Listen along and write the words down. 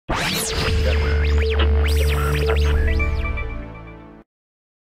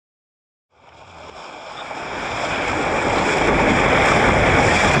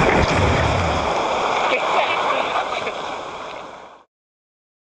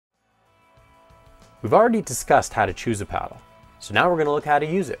We've already discussed how to choose a paddle, so now we're going to look how to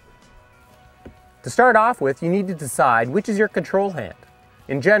use it. To start off with, you need to decide which is your control hand.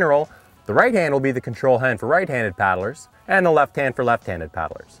 In general, the right hand will be the control hand for right-handed paddlers, and the left hand for left-handed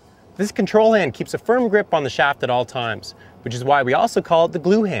paddlers. This control hand keeps a firm grip on the shaft at all times, which is why we also call it the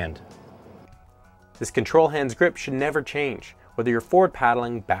glue hand. This control hand's grip should never change, whether you're forward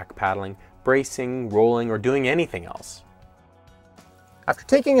paddling, back paddling, bracing, rolling, or doing anything else. After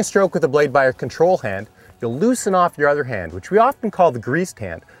taking a stroke with the blade by your control hand, you'll loosen off your other hand, which we often call the greased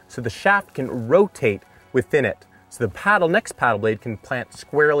hand, so the shaft can rotate within it, so the next paddle blade can plant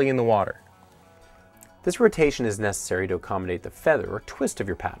squarely in the water. This rotation is necessary to accommodate the feather or twist of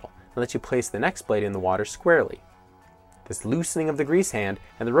your paddle and lets you place the next blade in the water squarely. This loosening of the grease hand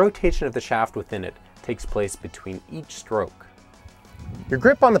and the rotation of the shaft within it takes place between each stroke. Your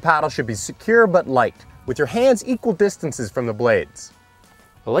grip on the paddle should be secure but light, with your hands equal distances from the blades.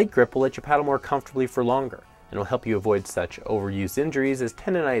 A light grip will let you paddle more comfortably for longer and will help you avoid such overuse injuries as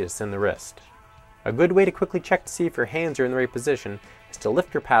tendonitis in the wrist. A good way to quickly check to see if your hands are in the right position is to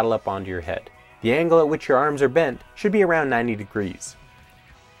lift your paddle up onto your head. The angle at which your arms are bent should be around 90 degrees.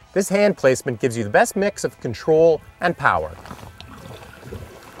 This hand placement gives you the best mix of control and power.